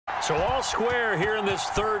So all square here in this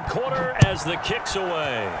third quarter as the kick's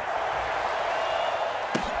away.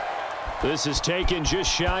 This is taken just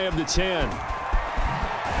shy of the 10.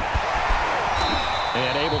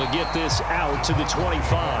 And able to get this out to the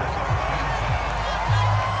 25.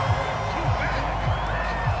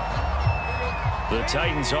 The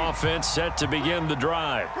Titans offense set to begin the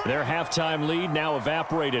drive. Their halftime lead now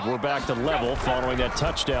evaporated. We're back to level following that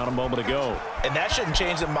touchdown a moment ago. And that shouldn't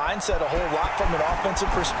change the mindset a whole lot from an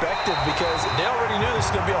offensive perspective because they already knew this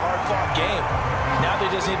was going to be a hard-fought game. Now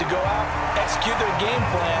they just need to go out, execute their game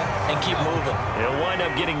plan, and keep moving. They'll wind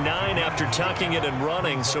up getting 9 after tucking it and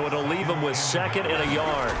running, so it'll leave them with 2nd and a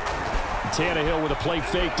yard. Tannehill with a play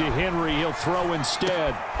fake to Henry. He'll throw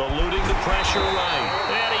instead. Eluding the pressure right.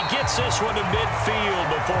 And he gets this one to midfield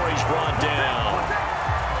before he's brought down.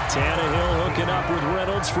 Tannehill hooking up with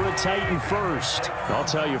Reynolds for a Titan first. I'll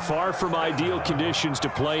tell you, far from ideal conditions to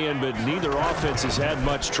play in, but neither offense has had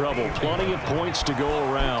much trouble. Plenty of points to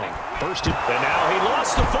go around. And now he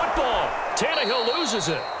lost the football. Tannehill loses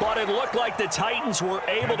it, but it looked like the Titans were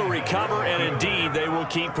able to recover, and indeed they will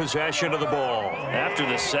keep possession of the ball. After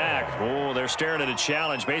the sack, they're staring at a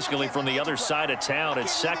challenge basically from the other side of town.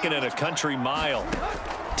 It's 2nd and a country mile.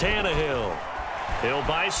 Tannehill, he'll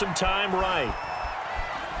buy some time right.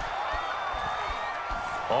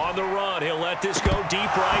 On the run, he'll let this go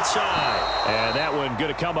deep right side. And that one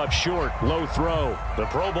going to come up short. Low throw. The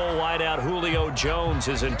Pro Bowl wideout Julio Jones,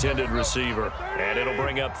 his intended receiver. And it'll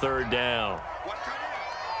bring up 3rd down.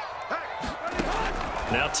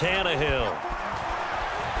 Now Tannehill.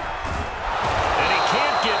 And he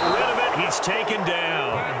can't get rid of it. He's taken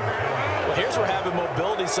down. Well, here's where having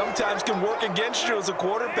mobility sometimes can work against you as a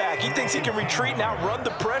quarterback. He thinks he can retreat and outrun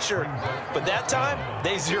the pressure. But that time,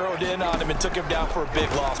 they zeroed in on him and took him down for a big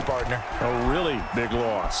loss, partner. A really big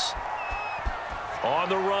loss. On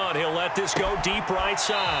the run, he'll let this go deep right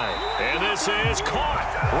side. And this is caught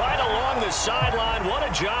right along the sideline. What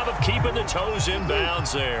a job of keeping the toes in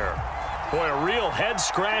bounds there. Boy, a real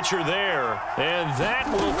head-scratcher there. And that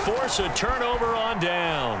will force a turnover on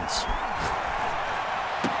downs.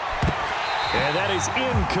 And that is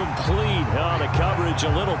incomplete. The coverage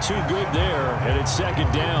a little too good there, and it's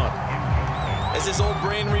 2nd down. As his old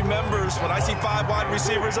brain remembers, when I see 5 wide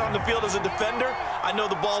receivers on the field as a defender, I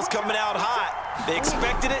know the ball's coming out hot. They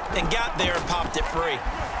expected it and got there and popped it free.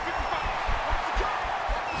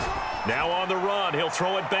 Now on the run, he'll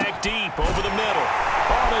throw it back deep over the middle.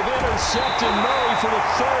 They've intercepted Murray for the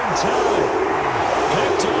 3rd time.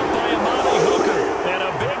 Picked up by Amani Hooker. And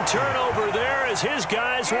a big turnover there as his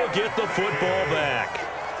guys will get the football back.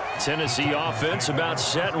 Tennessee offense about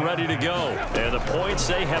set and ready to go. And the points,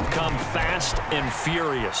 they have come fast and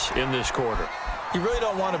furious in this quarter. You really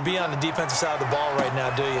don't want to be on the defensive side of the ball right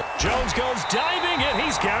now, do you? Jones goes diving, and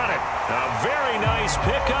he's got it. A very nice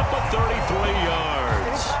pickup of 33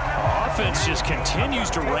 yards. Offense just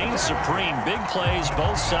continues to reign supreme. Big plays,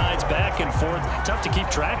 both sides, back and forth. Tough to keep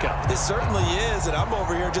track of. It certainly is, and I'm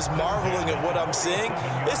over here just marveling at what I'm seeing.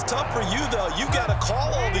 It's tough for you, though. You got to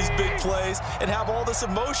call all these big plays and have all this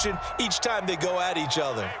emotion each time they go at each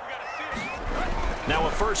other. Now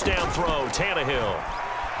a 1st down throw, Tannehill.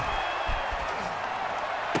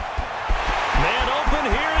 Man open,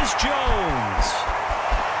 here is Jones.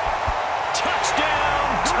 Touchdown,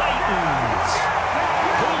 Titans.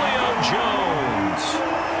 Julio Jones,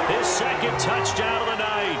 his 2nd touchdown of the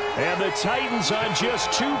night. And the Titans on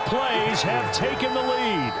just 2 plays have taken the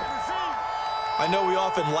lead. I know we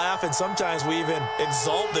often laugh and sometimes we even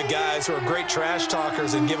exalt the guys who are great trash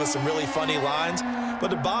talkers and give us some really funny lines. But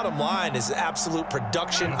the bottom line is absolute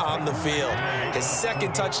production on the field. His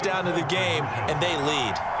 2nd touchdown of the game, and they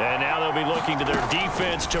lead. And now they'll be looking to their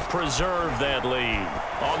defense to preserve that lead.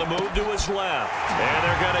 On the move to his left. And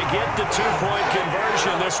they're going to get the 2-point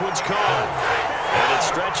conversion. This one's caught. And it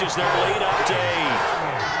stretches their lead up to 8.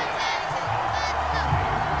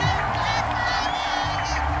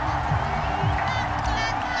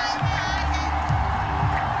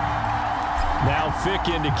 Now Fick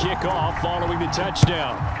in to kick off following the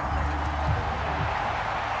touchdown.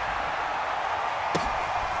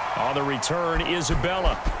 On the return,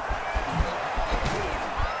 Isabella.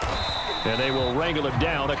 And they will wrangle him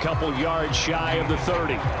down a couple yards shy of the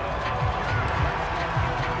 30.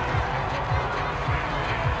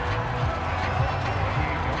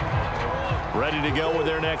 Ready to go with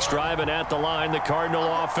their next drive, and at the line, the Cardinal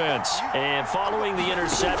offense. And following the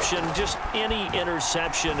interception, just any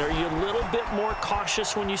interception, are you a little bit more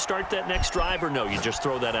cautious when you start that next drive, or no, you just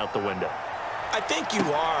throw that out the window? I think you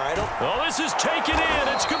are. Oh, this is taken in.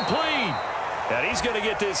 It's complete. And he's going to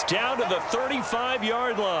get this down to the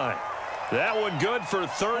 35-yard line. That one good for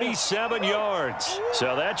 37 yards.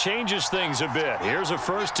 So that changes things a bit. Here's a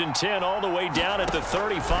 1st and 10 all the way down at the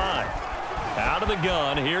 35. Out of the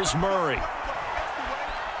gun, here's Murray.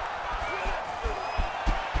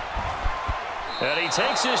 And he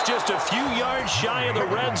takes this just a few yards shy of the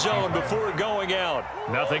red zone before going out.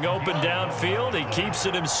 Nothing open downfield. He keeps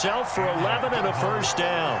it himself for 11 and a 1st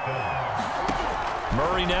down.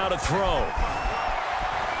 Murray now to throw.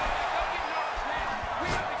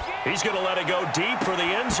 He's going to let it go deep for the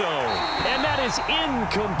end zone. And that is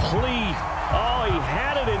incomplete. Oh, he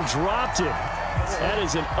had it and dropped it. That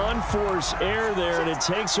is an unforced error there, and it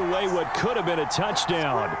takes away what could have been a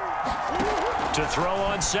touchdown. To throw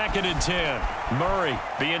on 2nd and 10. Murray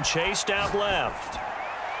being chased out left.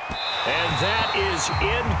 And that is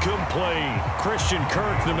incomplete. Christian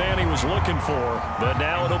Kirk, the man he was looking for, but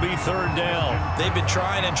now it'll be 3rd down. They've been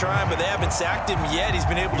trying and trying, but they haven't sacked him yet. He's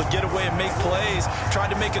been able to get away and make plays. Tried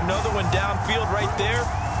to make another one downfield right there,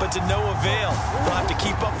 but to no avail. They'll have to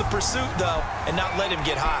keep up the pursuit, though, and not let him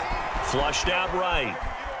get hot. Flushed out right.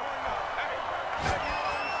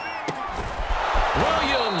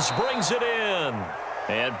 Williams brings it in.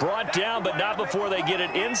 And brought down, but not before they get it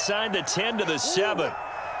inside the 10 to the 7.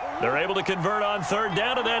 They're able to convert on 3rd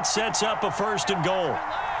down, and that sets up a 1st and goal.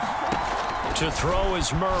 To throw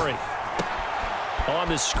is Murray. On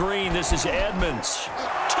the screen, this is Edmonds.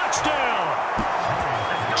 Touchdown!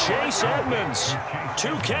 Chase Edmonds.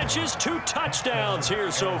 2 catches, 2 touchdowns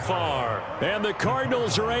here so far. And the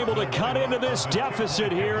Cardinals are able to cut into this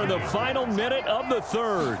deficit here in the final minute of the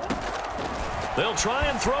 3rd. They'll try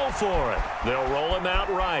and throw for it. They'll roll him out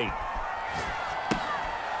right.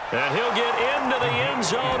 And he'll get into the end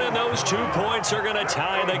zone, and those 2 points are going to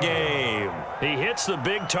tie the game. He hits the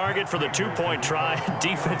big target for the 2-point try.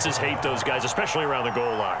 Defenses hate those guys, especially around the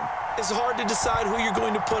goal line. It's hard to decide who you're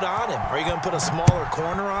going to put on him. Are you going to put a smaller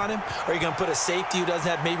corner on him? Are you going to put a safety who doesn't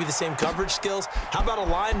have maybe the same coverage skills? How about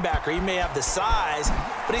a linebacker? He may have the size,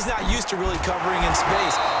 but he's not used to really covering in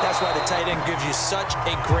space. That's why the tight end gives you such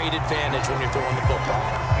a great advantage when you're throwing the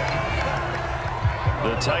football.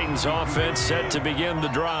 The Titans offense set to begin the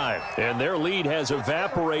drive, and their lead has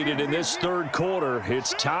evaporated in this 3rd quarter.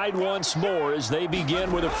 It's tied once more as they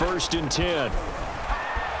begin with a 1st and 10.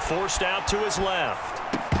 Forced out to his left.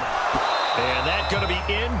 And that's going to be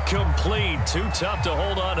incomplete. Too tough to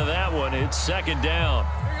hold on to that one. It's 2nd down.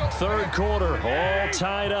 3rd quarter, all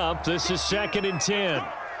tied up. This is 2nd and 10.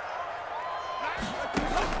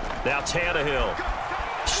 Now Tannehill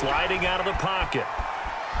sliding out of the pocket.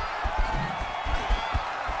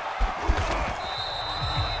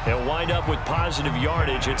 He'll wind up with positive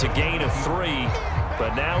yardage. It's a gain of 3,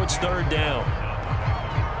 but now it's 3rd down.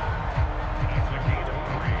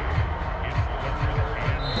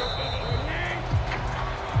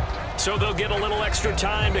 So they'll get a little extra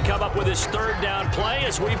time to come up with his 3rd down play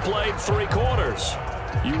as we played 3 quarters.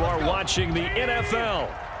 You are watching the NFL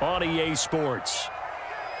on EA Sports.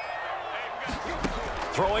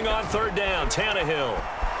 Throwing on 3rd down, Tannehill.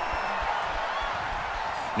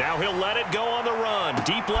 Now he'll let it go on the run.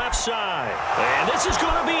 Deep left side. And this is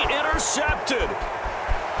going to be intercepted.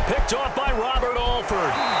 Picked off by Robert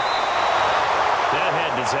Alford. That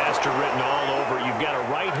had disaster written all over it. You've got a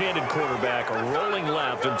right-handed quarterback, a rolling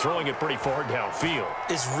left, and throwing it pretty far downfield.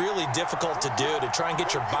 It's really difficult to do, to try and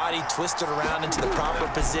get your body twisted around into the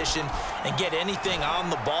proper position and get anything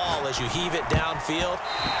on the ball as you heave it downfield.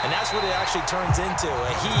 And that's what it actually turns into,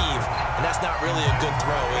 a heave. And that's not really a good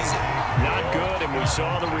throw, is it? Not good, and we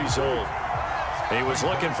saw the result. He was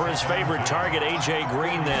looking for his favorite target, A.J.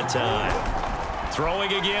 Green, that time.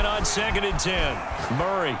 Throwing again on 2nd and 10.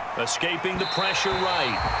 Murray escaping the pressure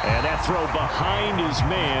right. And that throw behind his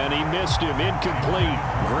man. He missed him. Incomplete.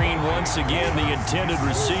 Green once again the intended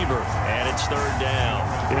receiver. And it's 3rd down.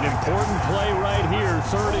 An important play right here,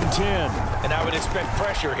 3rd and 10. And I would expect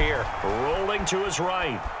pressure here. Rolling to his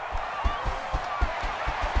right.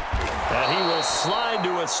 And he will slide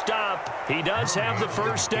to a stop. He does have the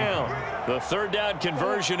 1st down. The 3rd down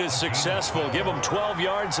conversion is successful. Give him 12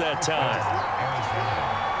 yards that time.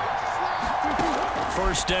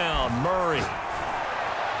 1st down, Murray.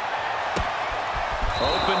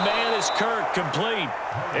 Open man is Kirk, complete.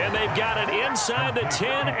 And they've got it inside the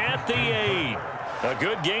 10 at the 8. A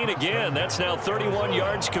good gain again. That's now 31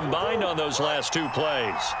 yards combined on those last 2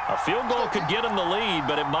 plays. A field goal could get them the lead,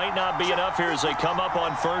 but it might not be enough here as they come up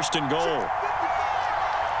on 1st and goal.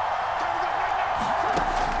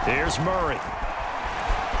 Here's Murray.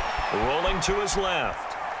 Rolling to his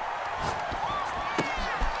left.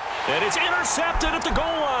 And it's intercepted at the goal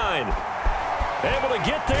line. Able to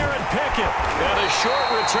get there and pick it. And a short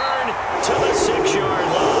return to the 6-yard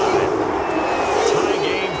line. Tie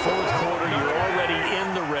game, 4th quarter.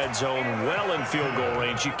 zone, well in field goal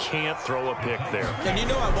range. You can't throw a pick there. And you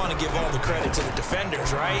know I want to give all the credit to the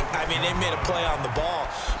defenders, right? I mean, they made a play on the ball.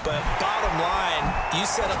 But bottom line, you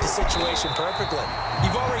set up the situation perfectly.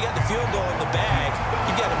 You've already got the field goal in the bag.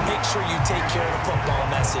 You've got to make sure you take care of the football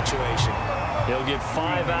in that situation. He'll get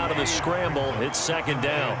 5 out of the scramble. It's second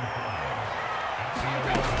down.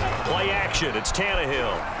 Play action. It's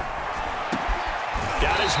Tannehill.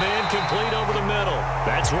 Got his man complete over the middle.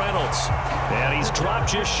 That's Reynolds. And he's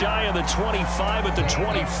dropped just shy of the 25 at the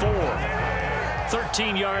 24.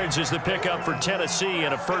 13 yards is the pickup for Tennessee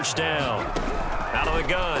and a first down. Out of the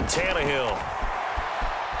gun, Tannehill.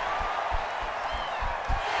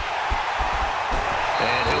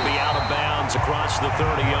 And he'll be out of bounds across the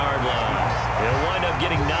 30-yard line. He'll wind up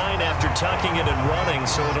getting 9 after tucking it and running,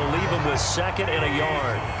 so it'll leave him with second and a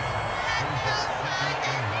yard.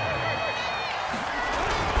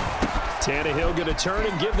 Tannehill going to turn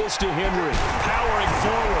and give this to Henry. Powering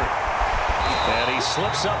forward. And he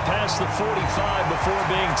slips up past the 45 before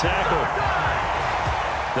being tackled.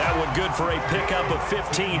 That one good for a pickup of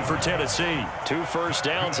 15 for Tennessee. 2 first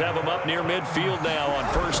downs have him up near midfield now on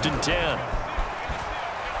 1st and 10.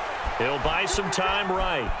 He'll buy some time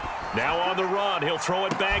right. Now on the run, he'll throw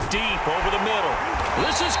it back deep over the middle.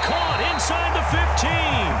 This is caught inside the 15.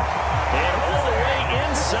 And all the way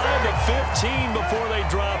inside the 15 before they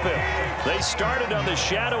drop it. They started on the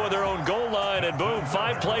shadow of their own goal line, and boom,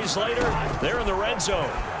 5 plays later, they're in the red zone.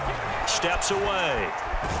 Steps away.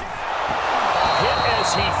 Hit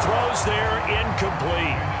as he throws there,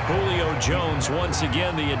 incomplete. Julio Jones once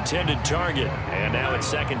again the intended target. And now it's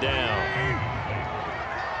second down.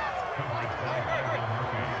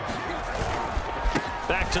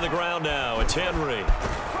 Back to the ground now. It's Henry.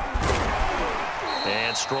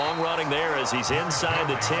 And strong running there as he's inside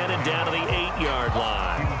the 10 and down to the 8-yard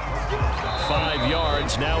line. 5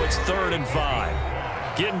 yards. Now it's 3rd and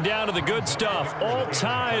 5. Getting down to the good stuff. All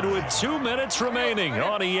tied with 2 minutes remaining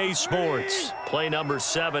on EA Sports. Play number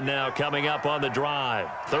 7 now coming up on the drive.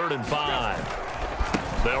 3rd and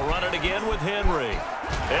 5. They'll run it again with Henry.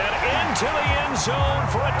 And into the end zone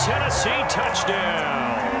for a Tennessee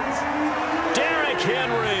touchdown.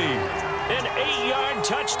 Henry, an 8-yard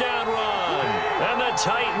touchdown run, and the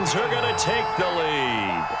Titans are going to take the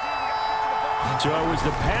lead. So it was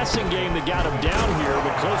the passing game that got him down here,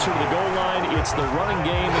 but closer to the goal line, it's the running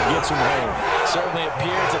game that gets him home. Certainly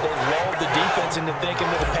appears that they lulled the defense into thinking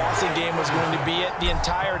that the passing game was going to be it the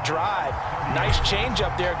entire drive. Nice change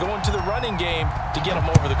up there going to the running game to get him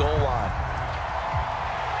over the goal line.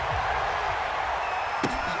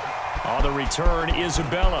 On the return,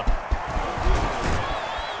 Isabella.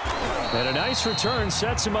 And a nice return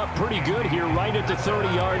sets him up pretty good here right at the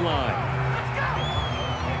 30-yard line.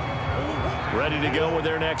 Ready to go with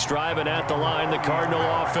their next drive, and at the line, the Cardinal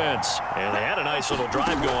offense. And they had a nice little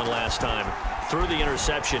drive going last time. Threw the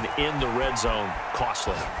interception in the red zone.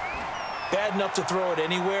 Costly. Bad enough to throw it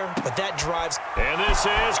anywhere, but that drives. And this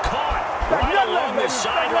is caught right along the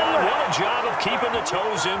sideline. What a job of keeping the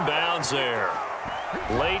toes in bounds there.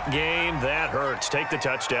 Late game, that hurts. Take the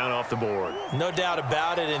touchdown off the board. No doubt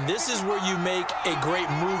about it, and this is where you make a great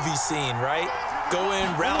movie scene, right? Go in,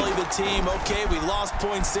 rally the team. Okay, we lost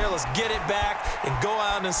points there. Let's get it back and go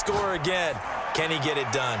out and score again. Can he get it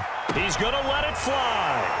done? He's going to let it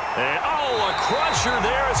fly. And, oh, a crusher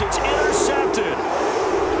there as it's intercepted.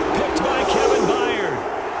 Picked by Kevin Byard.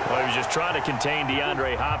 Well, he was just trying to contain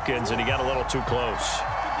DeAndre Hopkins, and he got a little too close.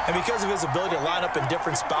 And because of his ability to line up in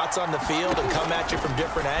different spots on the field and come at you from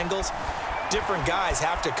different angles, different guys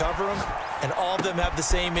have to cover him, and all of them have the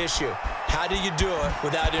same issue. How do you do it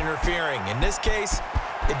without interfering? In this case,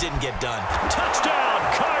 it didn't get done. Touchdown,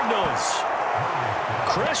 Cardinals!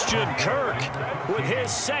 Christian Kirk with his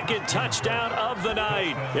 2nd touchdown of the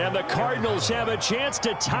night. And the Cardinals have a chance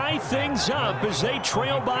to tie things up as they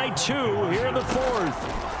trail by 2 here in the 4th.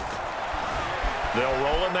 They'll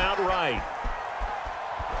roll him out right.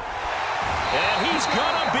 And he's going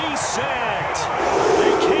to be sacked.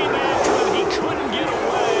 They came after him. He couldn't get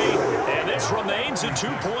away. And this remains a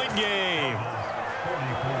 2-point game.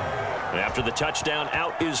 After the touchdown,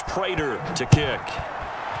 out is Prater to kick.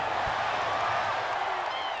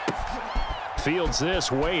 Fields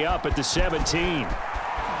this way up at the 17.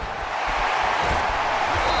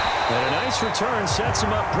 And a nice return sets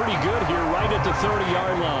him up pretty good here right at the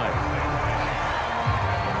 30-yard line.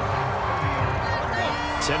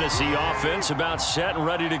 Tennessee offense about set and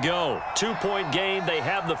ready to go. 2-point game. They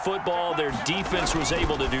have the football. Their defense was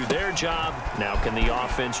able to do their job. Now can the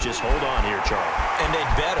offense just hold on here, Charles? And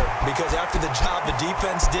they'd better, because after the job the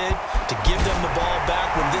defense did to give them the ball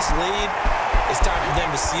back with this lead, it's time for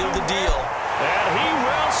them to seal the deal. And he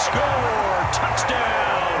will score.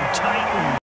 Touchdown, Titan.